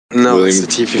No, it's the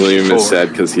T-54. William is sad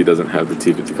because he doesn't have the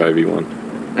T95E1.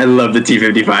 I love the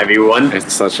T95E1.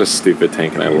 It's such a stupid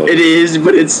tank, and I love it. It is,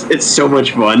 but it's so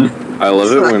much fun. I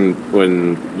love it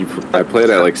when I play it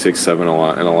at like 6-7 a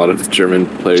lot, and a lot of the German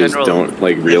players don't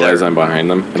like realize I'm behind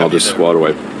them, and I'll just squad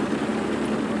wipe.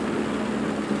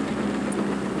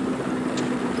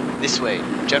 This way,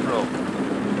 General.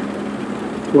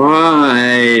 Why?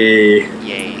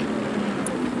 Yay.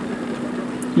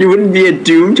 You wouldn't be a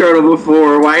Doom Turtle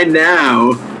before. Why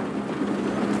now?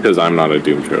 Because I'm not a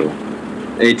Doom Turtle.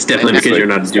 It's definitely because you're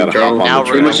not a Doom Turtle. Now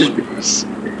we're gonna lose.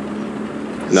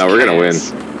 No, we're gonna win.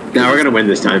 No, we're gonna win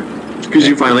this time. Because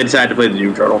you finally decided to play the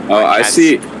Doom Turtle. Oh, I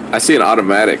see an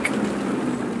automatic.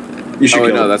 You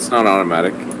should no, that's not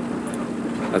automatic.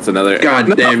 That's another.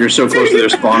 God damn, you're so close to their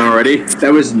spawn already.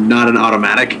 That was not an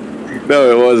automatic.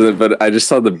 No, it wasn't. But I just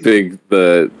saw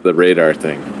the radar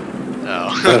thing.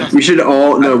 Oh. We should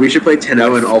play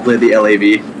 10-0 and all play the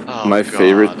LAV. Oh, my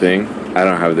favorite thing. I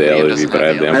don't have the LAV, but I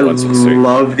have the M22. I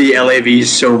love the LAV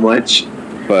so much.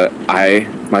 But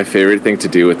my favorite thing to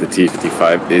do with the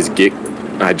T55 is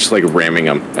I just like ramming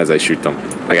them as I shoot them.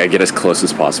 Like I get as close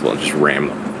as possible and just ram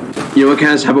them. You know what,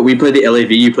 Kaz? How about we play the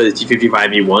LAV, you play the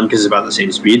T55E1 because it's about the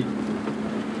same speed.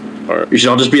 Or you should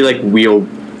all just be like wheel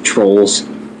trolls.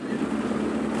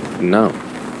 No.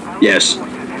 Yes.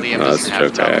 Liam no, that's a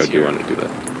joke. I do want to do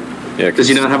that. Yeah. Does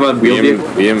he not have a wheel vehicle?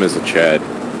 Liam is a Chad.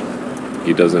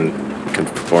 He doesn't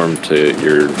conform to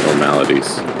your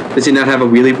normalities. Does he not have a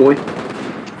wheelie boy?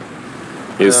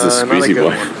 He's the squeezy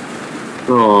boy.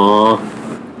 Aww.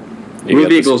 Wheel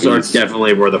vehicles are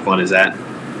definitely where the fun is at.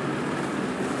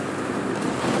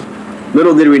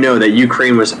 Little did we know that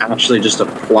Ukraine was actually just a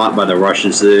plot by the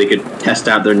Russians so that they could test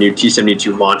out their new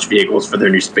T-72 launch vehicles for their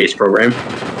new space program.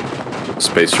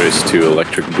 Space Race 2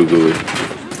 Electric Boogaloo.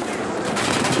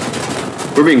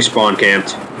 We're being spawn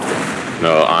camped.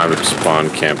 No, I'm spawn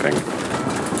camping.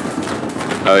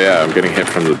 Oh yeah, I'm getting hit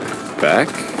from the back?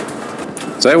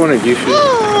 Is that one of you shoot?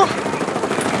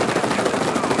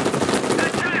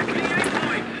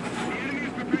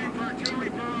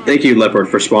 Thank you, Leopard,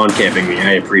 for spawn camping me.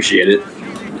 I appreciate it.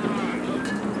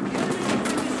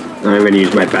 I'm going to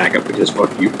use my backup because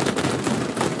fuck you.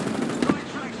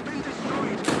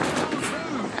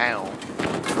 Ow.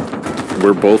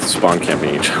 We're both spawn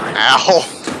camping each other. Ow.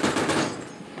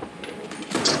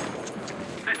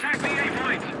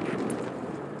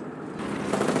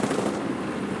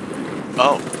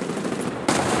 Oh.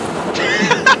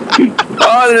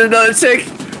 Oh, there's another tick!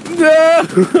 No!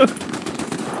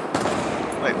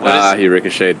 Wait, what is he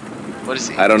ricocheted. What is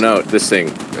he? I don't know. This thing.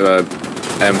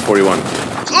 M41.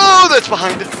 Oh, that's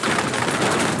behind it.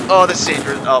 Oh, that's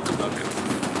dangerous. Oh, okay.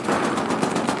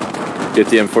 Get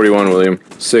the M41, William.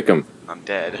 Sick him. I'm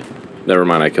dead. Never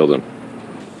mind, I killed him.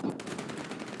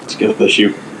 Let's get the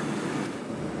shoot.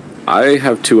 I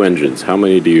have 2 engines. How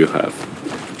many do you have?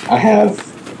 I have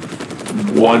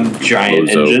 1 giant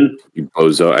engine. You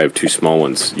bozo. I have 2 small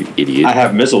ones, you idiot. I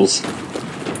have missiles.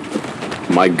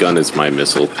 My gun is my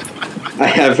missile. I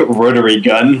have a rotary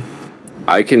gun.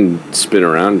 I can spin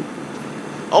around.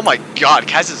 Oh my god,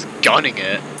 Kaz is gunning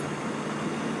it.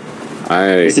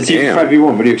 It's a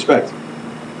T95E1, what do you expect?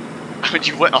 I mean,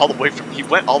 he went all the way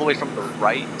from the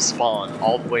right spawn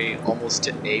all the way almost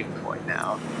to A point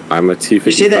now. I'm a T55.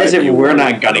 You say that as if we're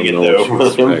not gunning it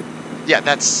though. Yeah,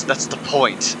 that's the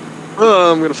point.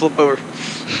 Oh, I'm gonna flip over.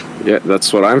 Yeah,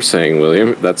 that's what I'm saying,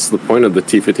 William. That's the point of the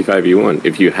T55E1.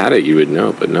 If you had it, you would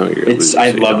know, but no, you're.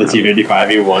 I love the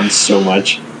T95E1 so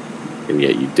much, and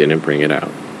yet you didn't bring it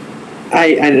out.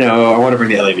 I know. I want to bring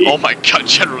the LAV. Oh my god,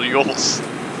 General, you almost.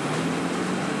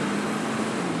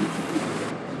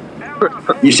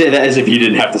 You say that as if you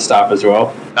didn't have to stop as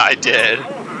well. I did.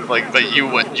 Like, but you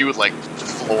would like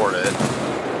floored it.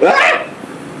 Ah!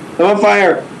 I'm on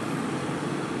fire.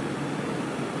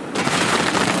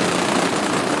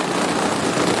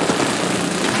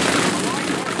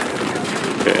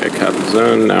 Okay, I caught the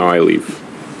zone. Now I leave.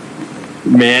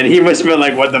 Man, he must have been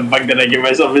like, "What the fuck did I get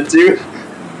myself into?"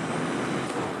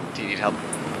 Do you need help?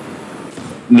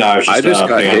 No, I was just, I just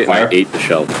got hit. and I ate the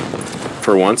shell.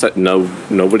 For once,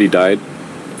 nobody died.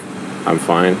 I'm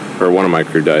fine. Or one of my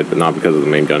crew died, but not because of the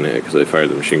main gun hit, because they fired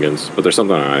the machine guns. But there's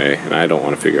something on A, and I don't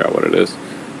want to figure out what it is.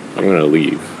 I'm gonna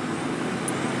leave.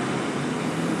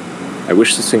 I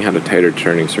wish this thing had a tighter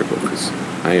turning circle, because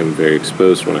I am very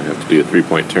exposed when I have to do a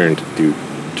 3-point turn to do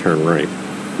turn right.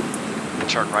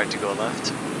 Turn right to go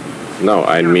left? No,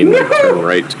 I mean turn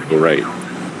right to go right.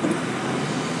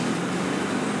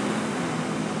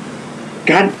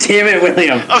 God damn it,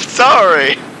 William! I'm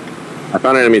sorry! I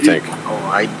found an enemy tank. Oh,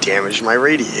 I damaged my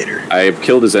radiator. I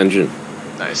killed his engine.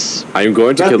 Nice. I'm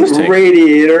going to Not kill this the tank.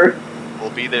 radiator. We'll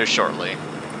be there shortly.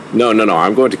 No,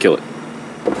 I'm going to kill it.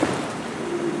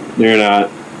 You're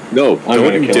not. No, I'm don't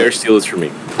gonna you kill dare it. steal this from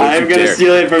me. I'm gonna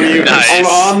steal it from you. Nice. I'm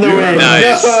on the way.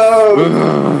 Nice.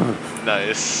 No!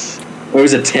 Nice. Oh, it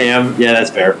was a TAM. Yeah, that's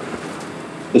fair.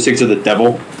 Those things are the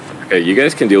devil. Okay, you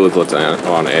guys can deal with what's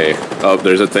on A. Oh,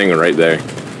 there's a thing right there.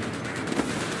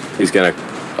 He's gonna...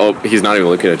 Oh, he's not even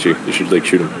looking at you. You should, like,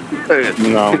 shoot him.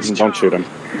 No, don't shoot him.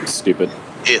 It's stupid.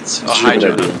 It's a hi,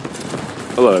 Stupid Jonah. idea.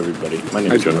 Hello, everybody. My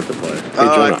name is Hi, Jonah Jonah. Player. Hey,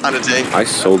 I Jonah. found a tank. I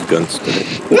sold guns today.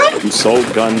 You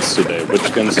sold guns today.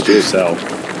 Which guns did you sell?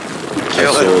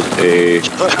 Kill I sold it.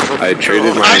 I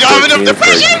traded my I don't have enough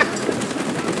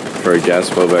 14 for a gas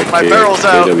blowback My barrel's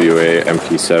out. KWA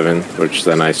MP7, which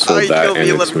then I sold that killed me,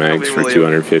 and let its him kill mags me, for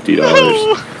William. $250.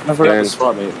 I forgot And- to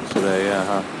swap meet today, yeah,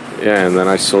 huh? Yeah, and then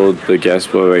I sold the gas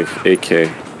blowback AK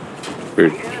for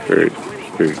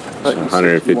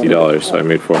 $150, so I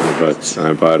made $400. And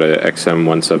I bought a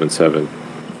XM177,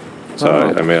 so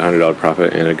I made a $100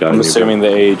 profit, and it got. I'm a new assuming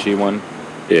gun. the AAG one.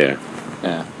 Yeah,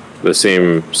 Yeah. the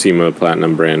same SEMA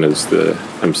Platinum brand as the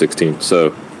M16.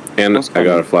 So, and That's I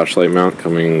got a cool. flashlight mount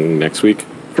coming next week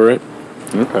for it,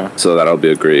 Okay. so that'll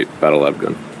be a great battle lab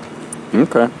gun.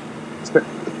 Okay.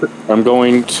 I'm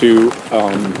going to,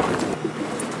 I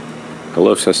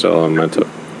love Sesta Elemento.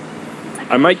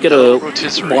 I might get Oh, a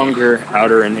rotisserie. longer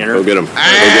outer and inner. Go get him!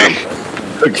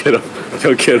 Go get him!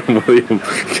 Go get him, William!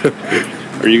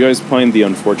 Are you guys playing the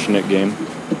unfortunate game?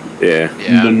 Yeah,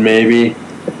 Yeah. Then maybe.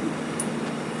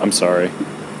 I'm sorry.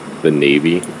 the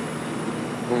Navy.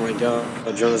 Oh my god,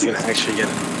 Jonah's gonna actually get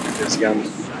this gun.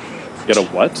 Get a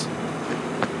what?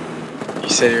 You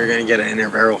said you were gonna get an inner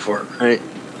barrel for it, right?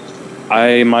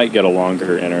 I might get a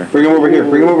longer inner. Bring him over here.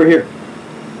 Bring him over here.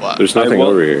 What? There's nothing will-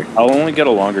 over here. I'll only get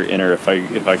a longer inner if I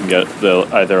can get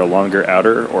either a longer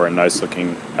outer or a nice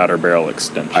looking outer barrel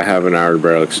extension. I have an hour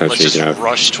barrel Let's extension you just can have.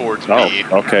 rush towards Oh, me.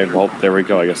 okay. Well, there we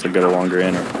go. I guess I get a longer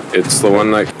inner. It's the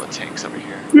one that The tanks over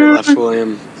here. Your left,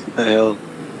 William. The hill.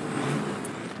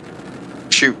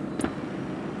 Shoot.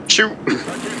 Shoot.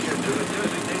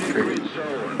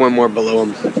 One more below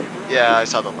him. Yeah, I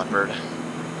saw the leopard.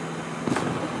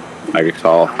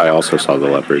 I also saw the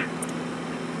leopard.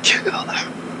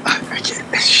 I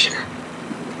can't. Shit.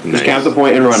 Just cap the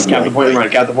point and run. Cap the point and run.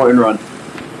 Cap the point and run.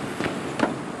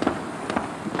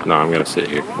 No, I'm gonna sit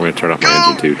here. I'm gonna turn off my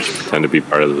engine too, just pretend to be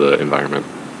part of the environment.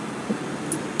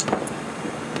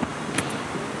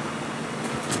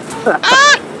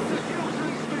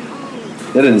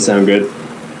 That didn't sound good.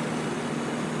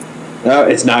 No,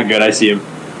 it's not good. I see him.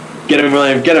 Get him,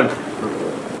 William. Get him.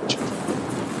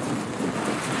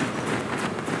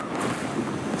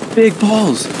 Big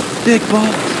balls. Big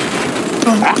balls.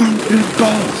 Big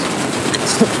balls.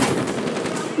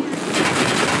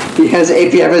 He has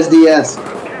APFSDS.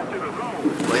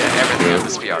 Well, yeah, everything on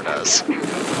this VR does.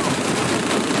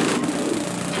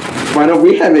 Why don't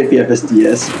we have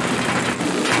APFSDS?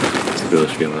 It's a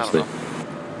village feeling I this don't thing.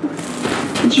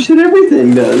 But you said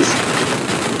everything does.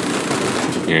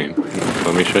 Here,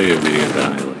 let me show you a video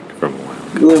that I like from a while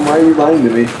ago. William, why are you lying to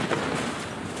me?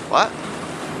 What?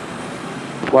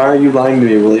 Why are you lying to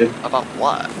me, William? About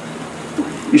what?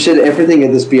 You said everything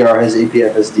in this BR has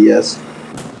APFSDS.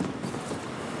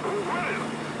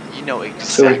 You know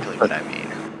exactly what I mean.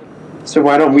 So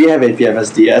why don't we have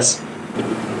APFSDS?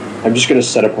 I'm just gonna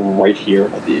set up right here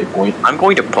at the A point. I'm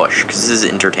going to push because this is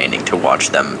entertaining to watch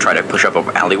them try to push up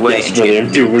an alleyway. Yes, and William,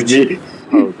 chase do would you?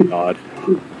 Oh God.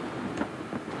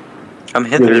 I'm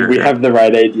hither. William, we have the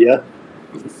right idea.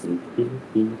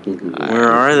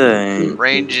 Where are they?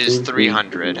 Range is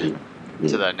 300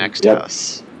 to the next Yep.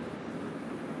 house.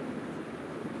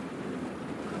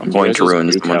 I'm going to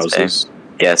ruin someone's day.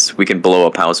 Yes, we can blow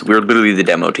up house. We're literally the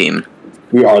demo team.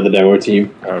 We are the demo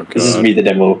team. Oh This is God. me, the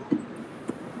demo.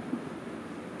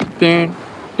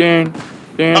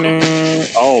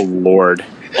 Oh Lord.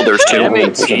 Oh, there's two.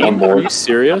 Are you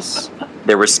serious?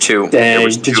 There was two. Dang, There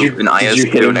was did two. you An hit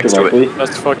IS2 him next directly? to it.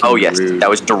 That's fucking Oh yes, rude. that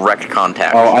was direct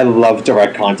contact. Oh, I love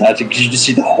direct contact because you just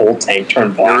see the whole tank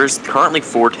turn black. There is currently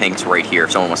 4 tanks right here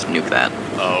if someone wants to nuke that.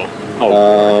 Oh.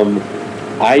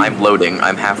 I'm loading.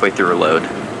 I'm halfway through a load.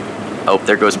 Oh,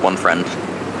 there goes one friend.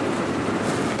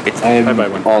 I'm Bye-bye,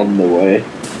 one. on the way.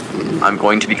 I'm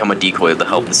going to become a decoy to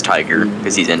help this tiger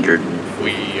because he's injured.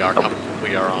 We are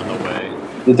we are on the way.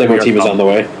 The demo We are team is on the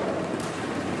way.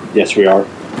 Yes, we are.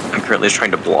 I'm currently just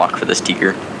trying to block for this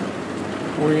tiger.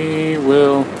 We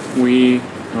will.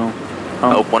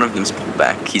 Oh, one of them's pulled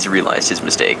back. He's realized his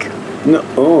mistake. No.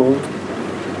 Oh.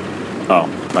 Oh,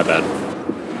 my bad.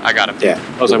 I got him. Yeah.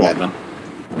 How's I want then?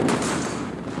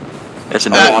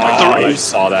 There's Oh, another one. I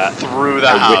saw that. Through the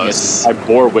house. I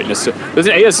bore witness to. There's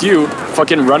an ASU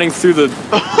fucking running through the.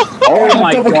 Oh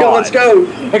my double god! kill, let's go!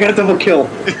 I got a double kill.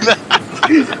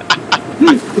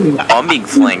 I'm being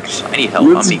flanked. I need help.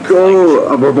 I'm Let's being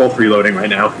go. We're both reloading right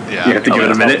now. Yeah. You have to give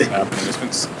it a minute. It's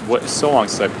been so long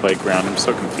since I played ground. I'm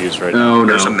so confused right now. Oh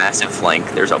There's a no. massive flank.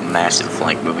 There's a massive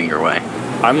flank moving your way.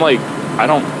 I'm like, I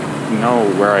don't know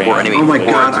where I Or am. enemy. Oh my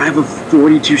god, I have a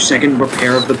 42-second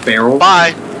repair of the barrel.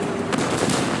 Bye.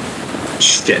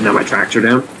 Shit, now my tracks are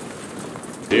down.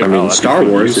 Dude, I mean, Star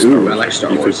Wars. Ooh, I like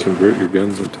Star You Wars. could convert your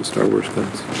guns into Star Wars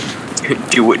guns.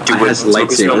 Do what has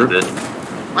Lucasfilm lightsaber. did.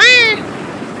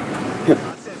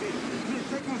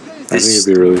 I think it'd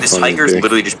be really This fun. tiger's to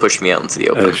literally just pushed me out into the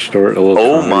a open. short, a little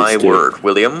Oh comedy my skit, word,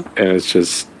 William. And it's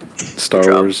just Star Good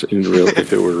job. Wars in real,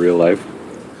 if it were real life,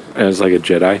 and it's like a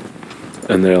Jedi,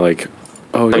 and they're like,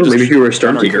 "Oh, Oh, you're maybe if you were a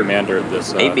General Sturmtiger. commander of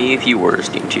this. Maybe if you were a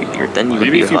Steam Junior, then you would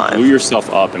Maybe be if you alive. blew yourself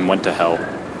up and went to hell.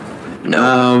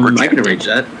 No, I can rejected. arrange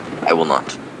that. I will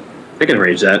not. I can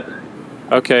arrange that.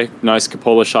 Okay, nice.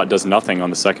 Cupola shot does nothing on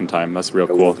the second time. That's real I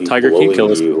cool. will be Tiger, can you kill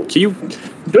blowing us? you Can you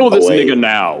kill this away. nigga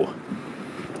now?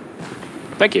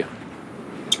 Thank you.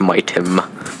 Smite him.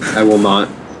 I will not.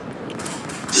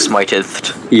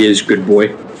 Smiteth. He is good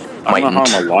boy. I don't know how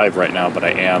Mightn't. I'm alive right now, but I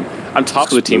am. I'm top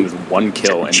of the team with 1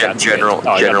 kill, and that's General it. Oh,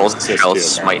 I got General's an assist shall too,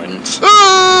 apparently. smitend.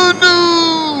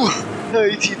 Oh no!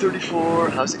 Hey,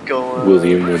 T94, how's it going?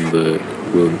 William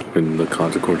when the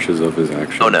consequences of his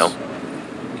actions." Oh no.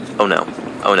 Oh no.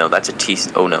 Oh no, that's a T.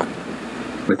 Oh no.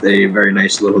 With a very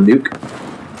nice little nuke.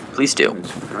 Please do.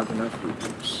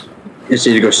 You just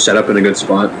need to go set up in a good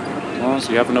spot. As long as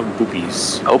you have enough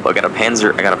boobies. Oh, I got a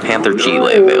Panther Gile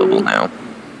available now.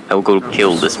 I will go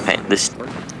kill this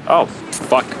Oh,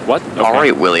 fuck. What? Okay.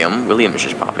 Alright, William. William is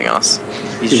just popping us.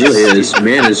 He really is.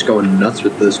 Man is going nuts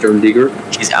with the Sturmtiger.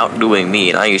 He's outdoing me,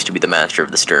 and I used to be the master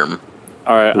of the Sturm.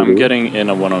 Alright, I'm Mhm. getting in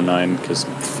a 109, because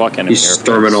fuck enemy He's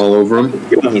storming all over him.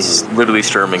 He's literally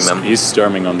Sturming them. He's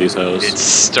storming on these hoes.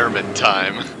 It's Sturman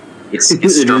time. It's It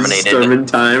is exterminated. Sturman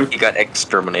time. He got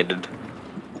exterminated.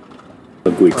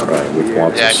 Ugly cry with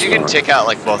lots Yeah, of if you can snot. take out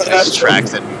like both of these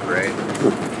tracks, that'd be great.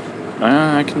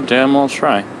 I can damn well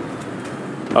try.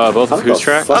 Both How of whose the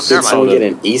track? fuck Oh, did never mind. someone get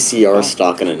an ECR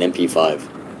stock and an MP5?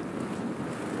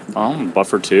 Oh,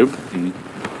 buffer tube.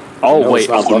 Oh, No, wait. it's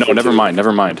not Oh, no, buffer never tube. mind,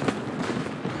 never mind.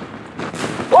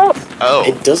 Oh,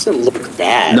 It doesn't look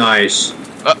bad. Nice.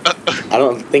 I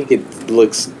don't think it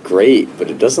looks great, but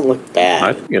it doesn't look I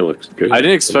bad. think it looks good. I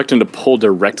didn't expect him to pull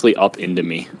directly up into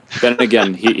me. Then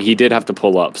again, he did have to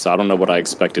pull up, so I don't know what I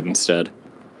expected instead.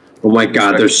 Oh my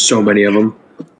god, there's so many of them.